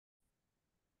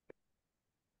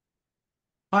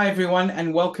Hi, everyone,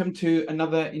 and welcome to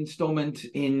another installment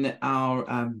in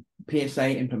our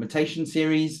PSA implementation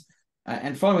series.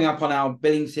 And following up on our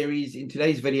billing series, in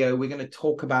today's video, we're going to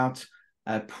talk about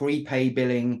prepay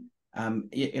billing,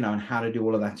 and how to do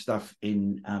all of that stuff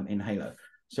in Halo.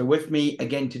 So with me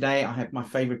again today, I have my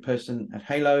favorite person at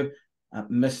Halo,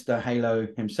 Mr. Halo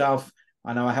himself.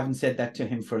 I know I haven't said that to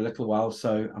him for a little while,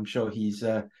 so I'm sure he's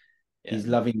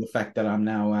loving the fact that I'm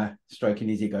now stroking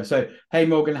his ego. So, hey,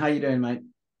 Morgan, how you doing, mate?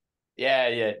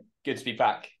 Yeah. Good to be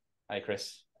back. Hey,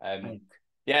 Chris.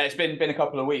 Yeah, it's been a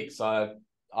couple of weeks. I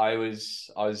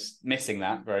was missing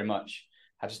that very much.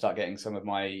 Had to start getting some of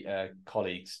my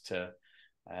colleagues to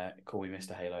call me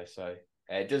Mr. Halo. So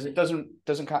it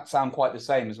doesn't sound quite the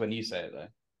same as when you say it, though.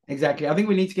 Exactly. I think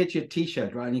we need to get you a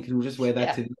T-shirt, right? And you can just wear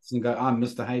that to this and go, "I'm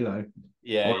Mr. Halo,"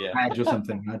 or a badge or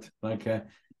something, right? Like,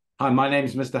 "Hi, my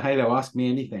name's Mr. Halo. Ask me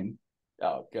anything."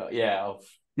 Oh God, yeah.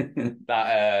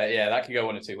 That could go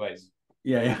one of two ways.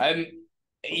 Yeah.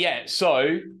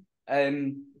 So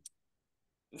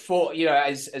for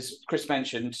as Chris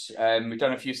mentioned, we've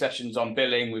done a few sessions on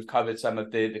billing. We've covered some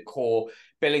of the core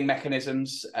billing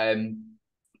mechanisms.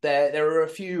 There are a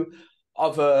few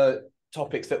other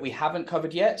topics that we haven't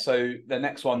covered yet. So the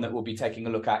next one that we'll be taking a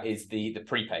look at is the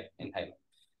prepay in Halo.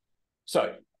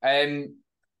 So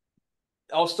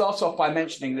I'll start off by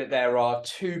mentioning that there are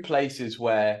two places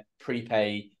where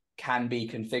prepay can be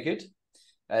configured.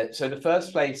 So the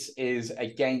first place is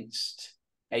against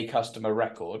a customer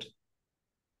record.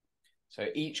 So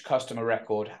each customer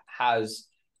record has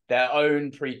their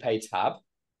own prepay tab.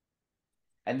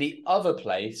 And the other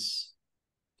place,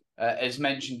 as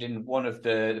mentioned in one of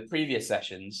the previous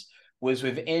sessions, was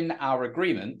within our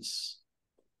agreements,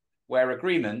 where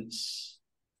agreements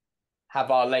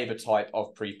have our labor type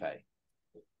of prepay.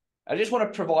 I just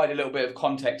want to provide a little bit of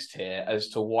context here as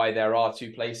to why there are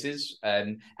two places,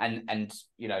 and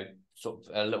sort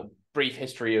of a little brief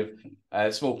history of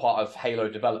a small part of Halo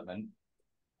development.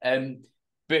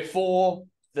 Before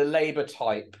the labor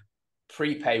type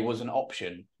prepay was an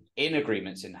option in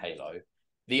agreements in Halo,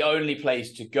 the only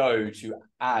place to go to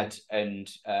add and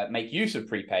make use of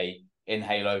prepay in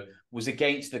Halo was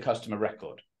against the customer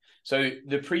record. So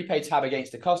the prepay tab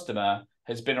against the customer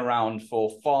has been around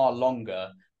for far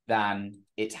longer than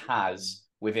it has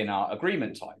within our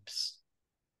agreement types.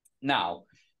 Now,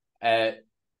 the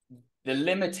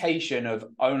limitation of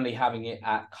only having it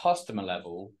at customer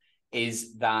level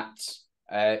is that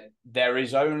there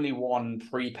is only one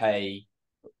prepay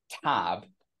tab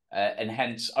and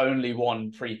hence only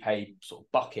one prepay sort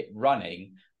of bucket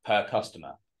running per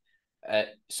customer.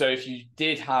 So if you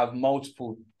did have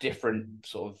multiple different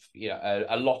sort of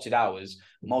allotted hours,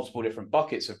 multiple different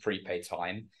buckets of prepay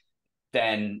time,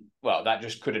 then, well, that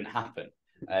just couldn't happen.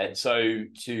 So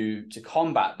to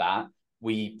combat that,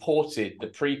 we ported the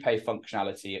prepay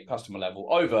functionality at customer level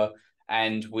over,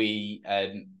 and we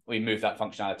moved that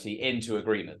functionality into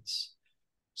agreements.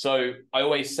 So I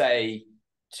always say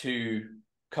to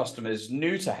customers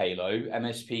new to Halo,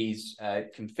 MSPs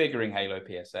configuring Halo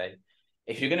PSA,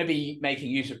 if you're going to be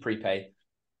making use of prepay,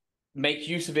 make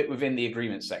use of it within the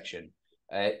agreement section.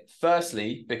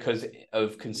 Firstly, because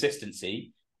of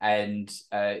consistency, and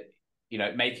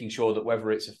making sure that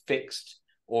whether it's a fixed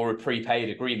or a prepaid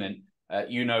agreement,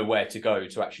 you know where to go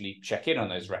to actually check in on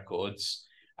those records.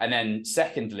 And then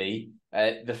secondly,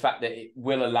 the fact that it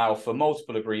will allow for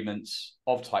multiple agreements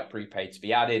of type prepaid to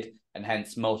be added, and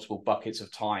hence multiple buckets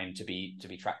of time to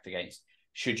be tracked against,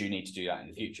 should you need to do that in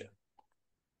the future.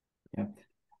 Yeah,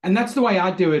 and that's the way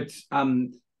I do it.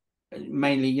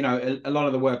 Mainly, a lot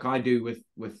of the work I do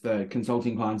with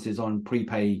consulting clients is on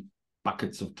prepay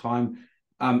buckets of time,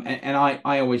 and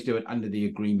I always do it under the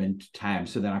agreement tab,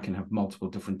 so that I can have multiple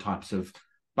different types of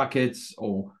buckets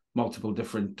or multiple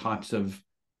different types of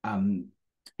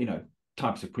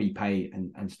types of prepay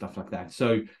and stuff like that.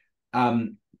 So so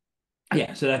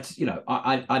that's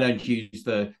I don't use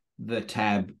the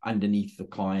tab underneath the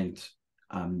client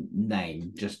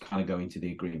name, just kind of go into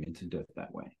the agreement and do it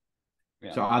that way.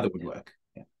 So either would work.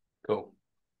 Cool.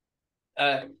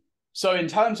 So in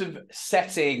terms of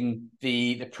setting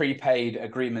the prepaid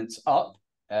agreements up,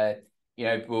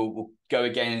 we'll go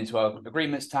again into our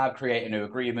agreements tab, create a new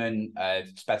agreement,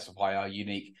 specify our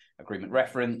unique agreement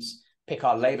reference, pick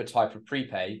our labor type of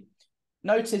prepay.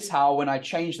 Notice how when I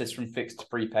change this from fixed to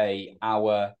prepay,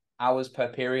 our hours per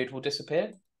period will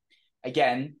disappear.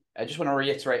 Again, I just want to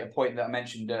reiterate a point that I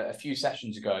mentioned a few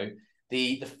sessions ago.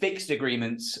 The fixed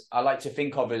agreements I like to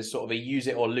think of as sort of a use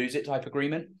it or lose it type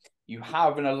agreement. You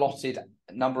have an allotted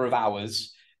number of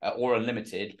hours or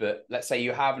unlimited, but let's say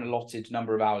you have an allotted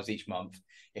number of hours each month.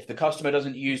 If the customer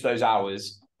doesn't use those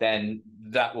hours, then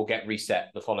that will get reset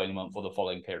the following month or the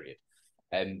following period.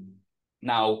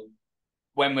 Now,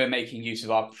 when we're making use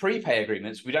of our prepay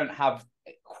agreements, we don't have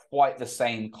quite the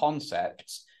same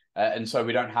concepts, and so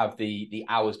we don't have the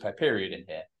hours per period in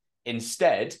here.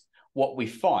 Instead, what we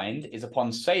find is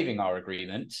upon saving our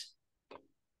agreement,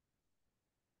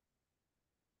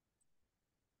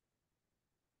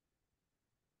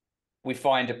 we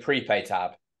find a prepay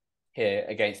tab here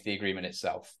against the agreement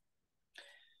itself.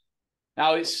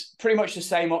 Now, it's pretty much the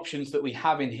same options that we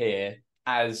have in here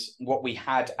as what we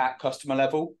had at customer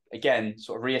level. Again,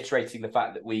 sort of reiterating the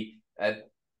fact that we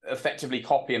effectively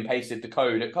copy and pasted the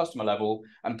code at customer level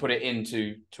and put it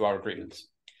into our agreements.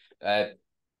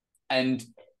 And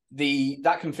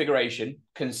that configuration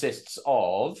consists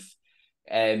of,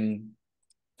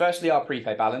 firstly, our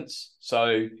prepay balance.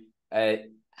 So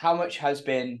how much has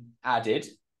been added,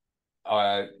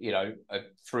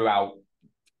 throughout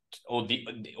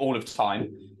all of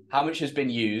time, how much has been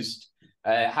used,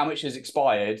 how much has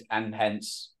expired, and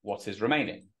hence what is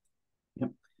remaining.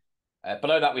 Yep.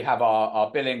 Below that, we have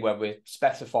our billing, where we're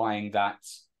specifying that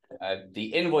the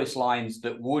invoice lines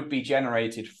that would be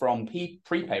generated from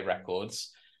prepay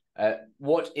records,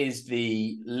 what is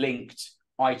the linked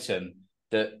item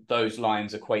that those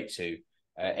lines equate to?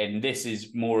 And this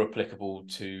is more applicable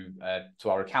to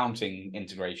our accounting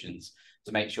integrations,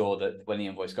 to make sure that when the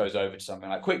invoice goes over to something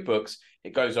like QuickBooks,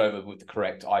 it goes over with the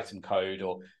correct item code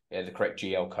or the correct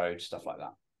GL code, stuff like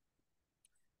that.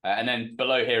 And then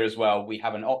below here as well, we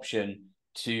have an option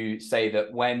to say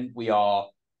that when we are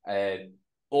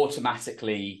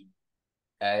automatically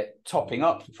topping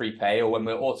up prepay, or when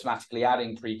we're automatically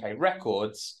adding prepay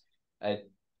records,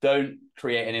 don't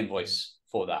create an invoice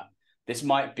for that. This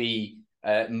might be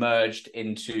merged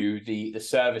into the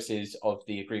services of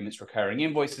the agreement's recurring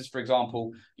invoices, for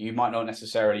example. You might not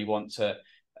necessarily want to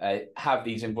have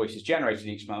these invoices generated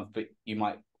each month, but you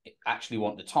might actually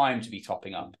want the time to be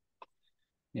topping up.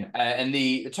 Yeah. And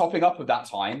the topping up of that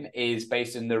time is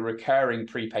based in the recurring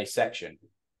prepay section,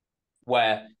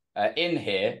 where in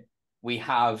here we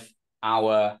have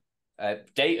our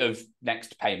date of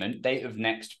next payment, date of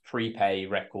next prepay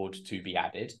record to be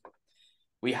added.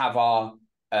 We have our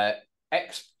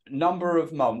X number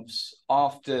of months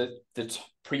after the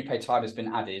prepay time has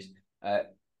been added,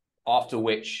 after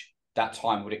which that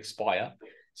time would expire.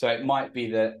 So it might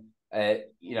be that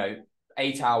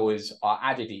 8 hours are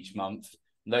added each month.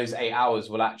 Those 8 hours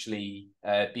will actually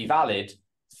be valid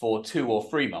for 2 or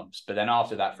 3 months, but then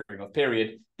after that 3-month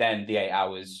period, then the 8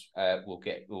 hours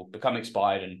will become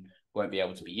expired and won't be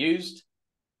able to be used.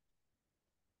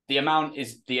 The amount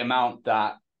is the amount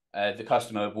that the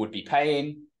customer would be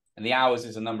paying, and the hours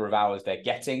is the number of hours they're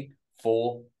getting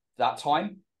for that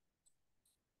time.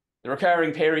 The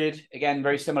recurring period, again,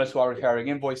 very similar to our recurring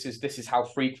invoices. This is how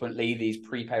frequently these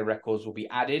prepay records will be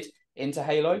added into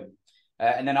Halo.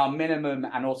 And then our minimum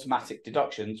and automatic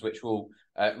deductions, which will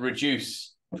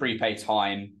reduce prepay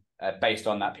time based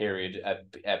on that period,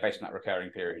 based on that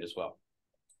recurring period as well.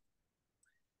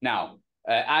 Now,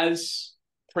 as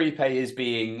prepay is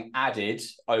being added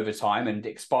over time and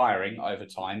expiring over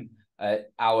time,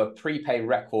 our prepay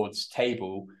records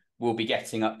table will be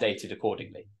getting updated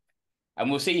accordingly. And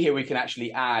we'll see here we can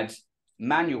actually add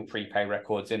manual prepay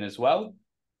records in as well.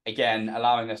 Again,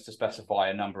 allowing us to specify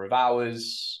a number of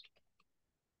hours,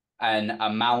 an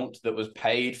amount that was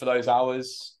paid for those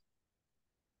hours,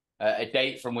 a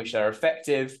date from which they're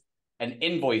effective, an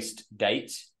invoiced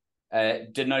date,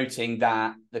 denoting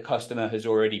that the customer has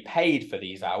already paid for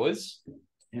these hours.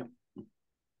 Yep.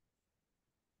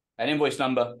 An invoice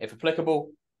number, if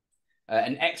applicable,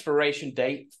 an expiration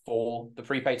date for the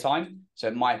prepay time. So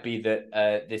it might be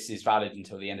that this is valid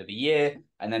until the end of the year,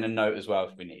 and then a note as well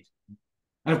if we need.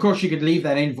 And of course, you could leave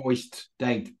that invoiced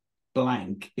date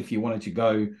blank if you wanted to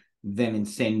go then and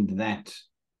send that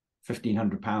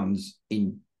 £1,500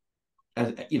 in,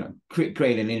 as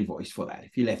create an invoice for that.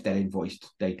 If you left that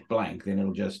invoiced date blank, then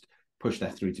it'll just push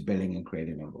that through to billing and create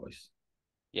an invoice.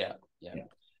 Yeah.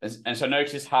 And so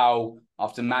notice how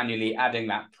after manually adding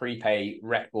that prepay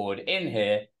record in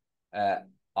here,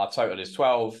 our total is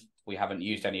 12. We haven't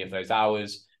used any of those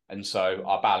hours, and so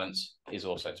our balance is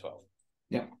also 12.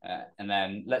 Yeah. And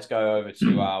then let's go over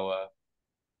to our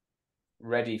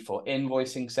ready for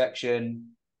invoicing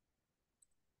section.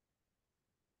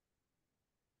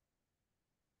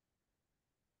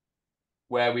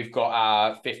 Where we've got our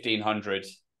 1,500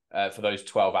 for those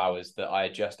 12 hours that I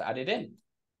just added in.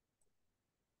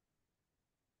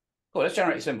 Cool, let's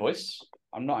generate this invoice.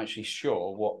 I'm not actually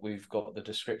sure what we've got the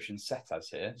description set as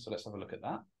here, so let's have a look at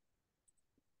that.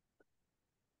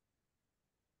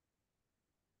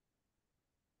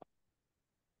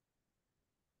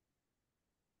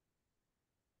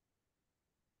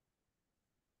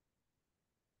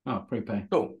 Oh, prepay.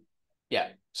 Cool. Yeah.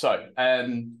 So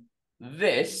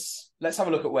let's have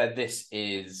a look at where this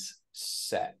is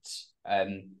set.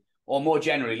 Or more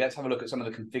generally, let's have a look at some of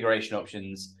the configuration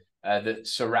options that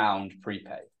surround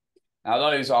prepay. Now,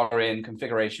 those are in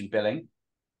configuration billing,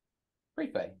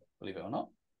 prepay, believe it or not.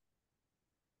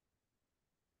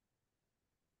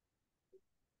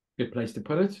 Good place to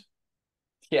put it.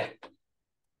 Yeah.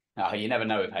 Oh, you never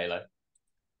know with Halo.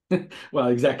 Well,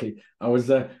 exactly. I was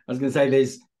going to say,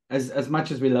 there's as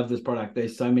much as we love this product,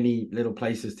 there's so many little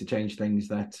places to change things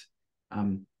that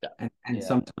and Yeah.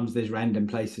 sometimes there's random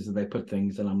places that they put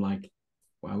things, and I'm like,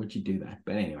 why would you do that?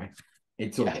 But anyway,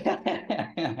 it's all good.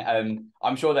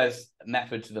 I'm sure there's a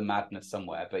method to the madness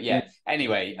somewhere, but yeah.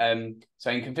 Anyway,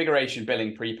 so in configuration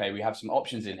billing prepay, we have some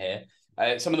options in here.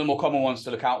 Some of the more common ones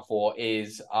to look out for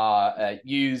is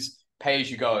use pay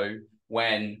as you go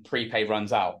when prepay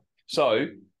runs out. So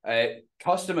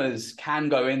customers can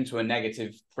go into a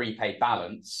negative prepay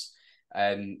balance.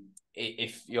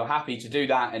 If you're happy to do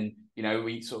that, and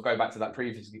we sort of go back to that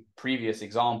previous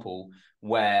example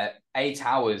where 8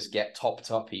 hours get topped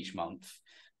up each month,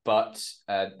 but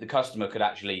the customer could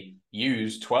actually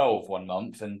use 12 one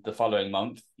month, and the following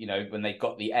month, when they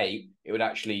got the 8, it would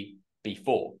actually be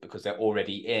 4 because they're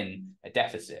already in a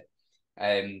deficit.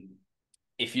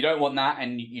 If you don't want that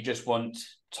and you just want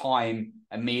time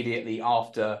immediately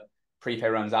after prepay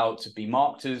runs out to be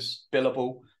marked as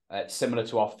billable, similar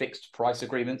to our fixed price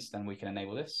agreements, then we can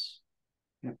enable this.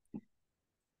 Yep.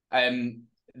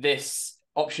 This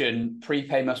option,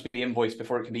 prepay must be invoiced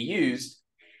before it can be used,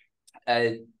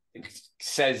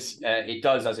 says it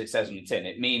does as it says on the tin.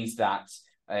 It means that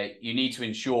you need to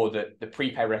ensure that the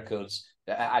prepay records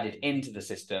that are added into the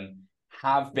system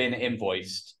have been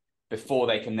invoiced before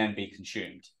they can then be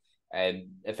consumed.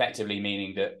 Effectively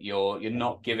meaning that you're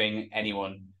not giving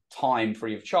anyone time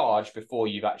free of charge before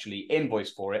you've actually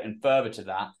invoiced for it. And further to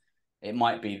that, it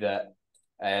might be that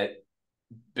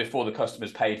before the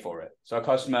customer's paid for it. So a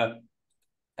customer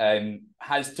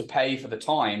has to pay for the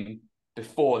time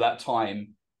before that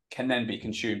time can then be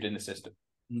consumed in the system.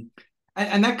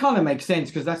 And that kind of makes sense,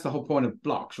 because that's the whole point of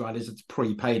blocks, right? Is it's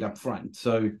prepaid up front.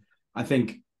 So I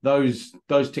think those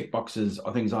tick boxes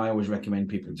are things I always recommend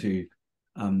people to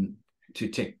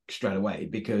tick straight away,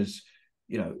 because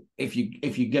if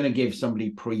you're going to give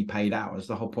somebody prepaid hours,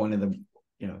 the whole point of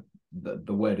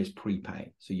the word is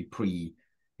prepay. So you've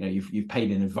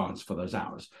paid in advance for those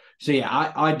hours. So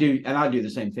yeah, I do the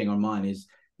same thing on mine, is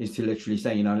to literally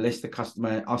say, unless the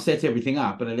customer, I'll set everything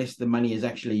up, but unless the money is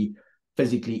actually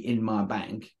physically in my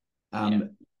bank,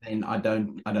 then I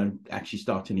don't actually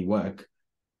start any work.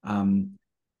 So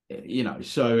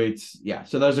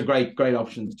so those are great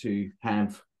options to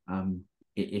have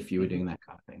if you were doing that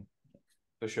kind of thing.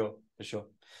 For sure.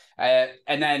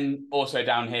 And then also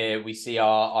down here we see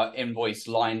our invoice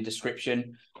line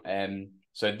description.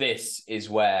 So this is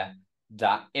where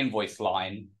that invoice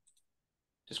line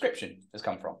description has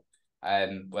come from,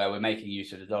 where we're making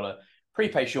use of the dollar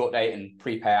prepay short date and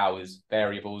prepay hours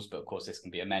variables, but of course this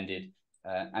can be amended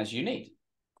as you need.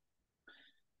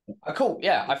 Cool.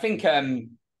 Yeah, I think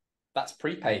that's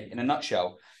prepay in a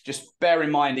nutshell. Just bear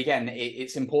in mind, again,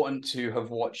 it's important to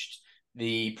have watched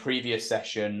the previous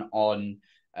session on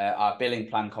our billing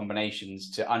plan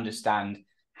combinations to understand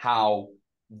how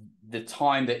the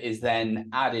time that is then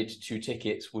added to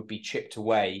tickets would be chipped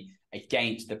away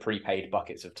against the prepaid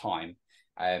buckets of time.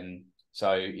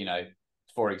 So,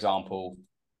 for example,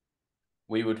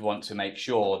 we would want to make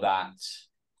sure that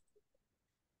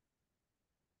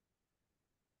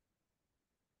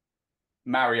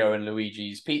Mario and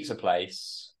Luigi's Pizza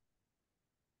Place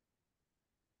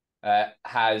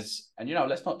has, and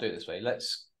let's not do it this way.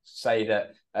 Let's say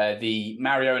that the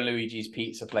Mario and Luigi's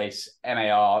Pizza Place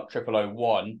MAR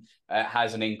 0001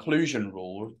 has an inclusion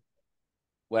rule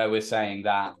where we're saying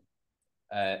that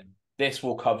this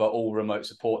will cover all remote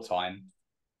support time.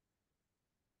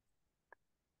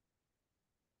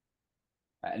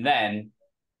 And then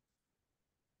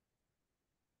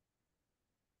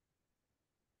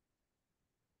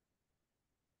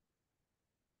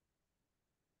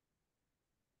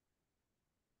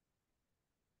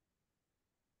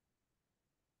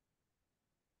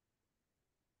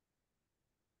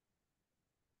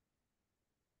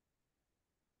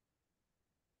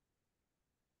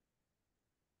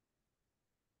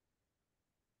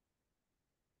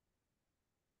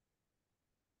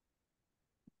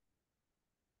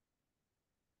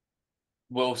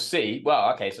we'll see.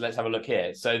 Well, okay, so let's have a look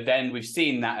here. So then we've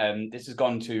seen that this has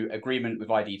gone to agreement with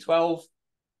ID 12,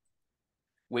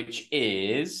 which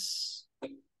is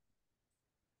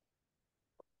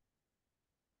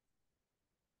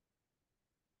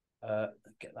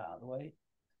get that out of the way.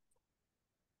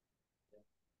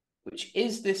 Which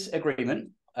is this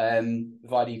agreement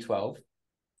with ID 12.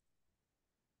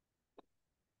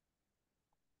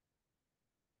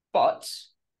 But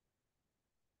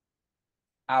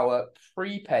our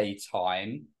prepay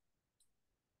time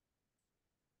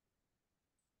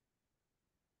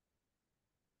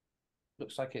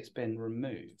looks like it's been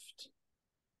removed.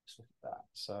 Let's look at that.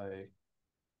 So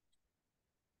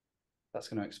that's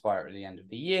going to expire at the end of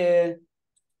the year.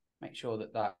 Make sure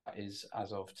that that is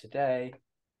as of today.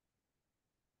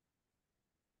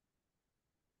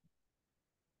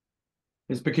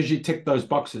 It's because you ticked those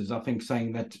boxes, I think,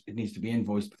 saying that it needs to be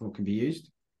invoiced before it can be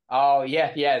used. Oh,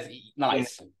 yeah,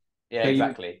 nice. Yeah, so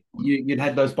exactly. You'd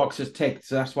had those boxes ticked,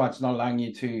 so that's why it's not allowing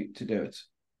you to do it.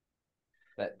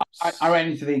 I ran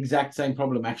into the exact same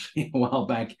problem actually a while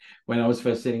back when I was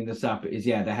first setting this up. Is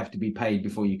they have to be paid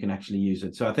before you can actually use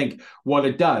it. So I think what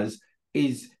it does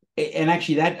is, and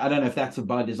actually that I don't know if that's a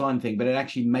by design thing, but it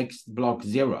actually makes the block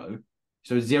 0,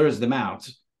 so it zeroes them out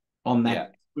on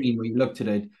that screen where you looked at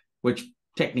it, which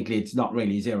technically it's not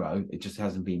really 0. It just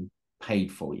hasn't been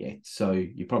paid for yet. So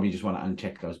you probably just want to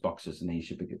uncheck those boxes and then you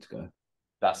should be good to go.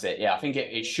 That's it. Yeah, I think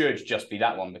it should just be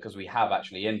that one because we have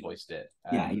actually invoiced it.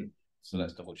 So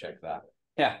let's double check that.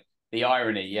 Yeah, the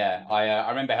irony. Yeah, I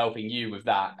remember helping you with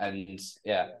that, and that's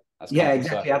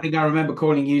exactly. So I think I remember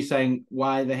calling you saying,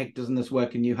 "Why the heck doesn't this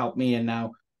work?" And you helped me, and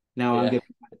now I'm getting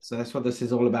it. So that's what this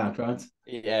is all about, right?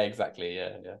 Yeah, exactly.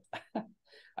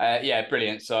 Yeah,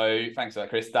 brilliant. So thanks for that,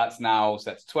 Chris. That's now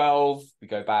set to 12. We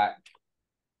go back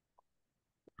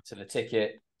to the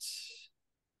ticket.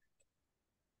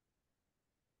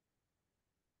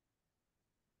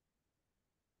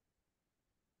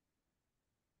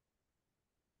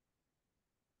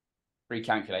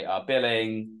 Recalculate our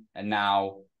billing, and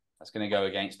now that's going to go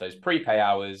against those prepay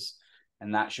hours,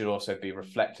 and that should also be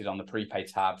reflected on the prepay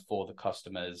tab for the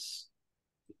customer's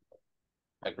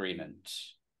agreement.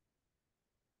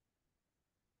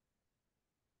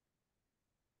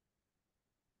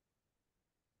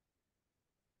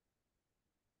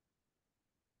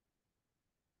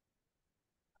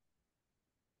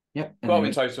 Yep. 12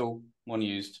 in total, 1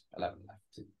 used, 11 left.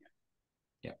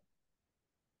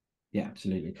 Yeah,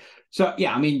 absolutely. So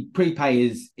I mean, prepay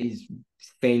is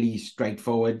fairly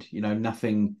straightforward.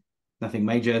 Nothing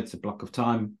major. It's a block of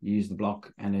time. You use the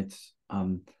block, and it's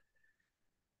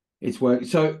work.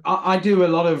 So I do a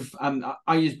lot of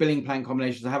I use billing plan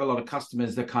combinations. I have a lot of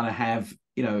customers that kind of have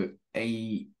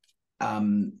a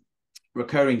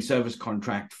recurring service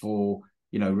contract for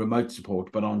remote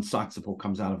support, but on-site support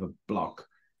comes out of a block.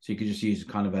 So you could just use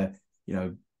kind of a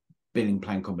billing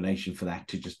plan combination for that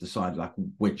to just decide like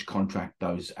which contract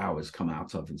those hours come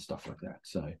out of and stuff like that.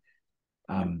 So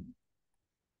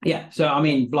so I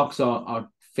mean, blocks are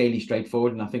fairly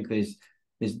straightforward, and I think there's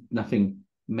nothing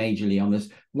majorly on this.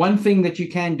 One thing that you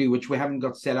can do, which we haven't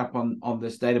got set up on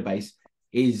this database,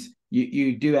 is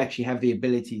you do actually have the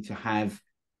ability to have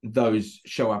those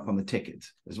show up on the ticket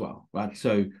as well, right?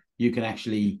 So you can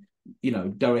actually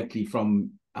directly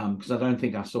from because I don't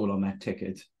think I saw it on that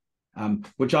ticket,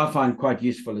 which I find quite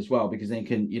useful as well, because then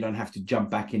you don't have to jump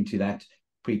back into that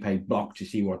prepaid block to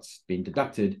see what's been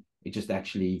deducted. It just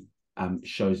actually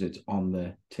shows it on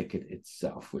the ticket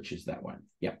itself, which is that one.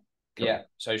 Yeah. Cool. Yeah.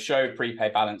 So show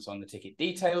prepay balance on the ticket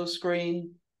details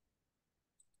screen.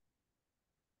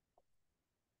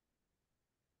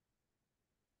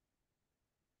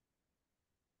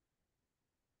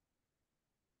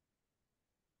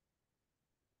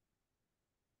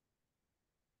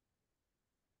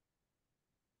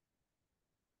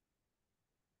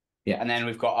 Yeah. And then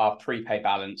we've got our prepay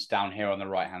balance down here on the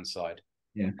right-hand side.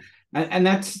 Yeah. And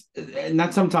that's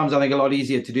sometimes I think a lot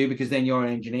easier to do, because then your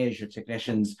engineers, your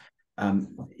technicians,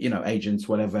 agents,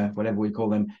 whatever we call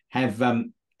them, have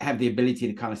the ability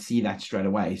to kind of see that straight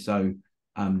away. So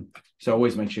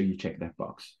always make sure you check that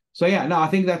box. So I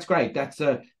think that's great. That's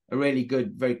a really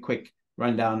good, very quick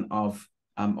rundown of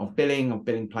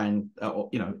billing plan,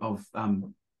 of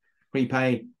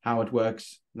prepay, how it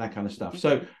works, that kind of stuff.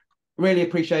 So really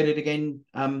appreciate it again,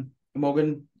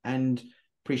 Morgan, and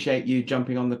appreciate you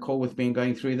jumping on the call with me and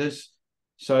going through this.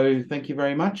 So thank you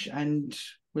very much, and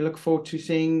we look forward to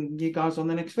seeing you guys on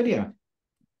the next video.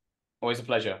 Always a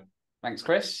pleasure. Thanks,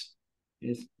 Chris.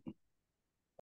 Yes.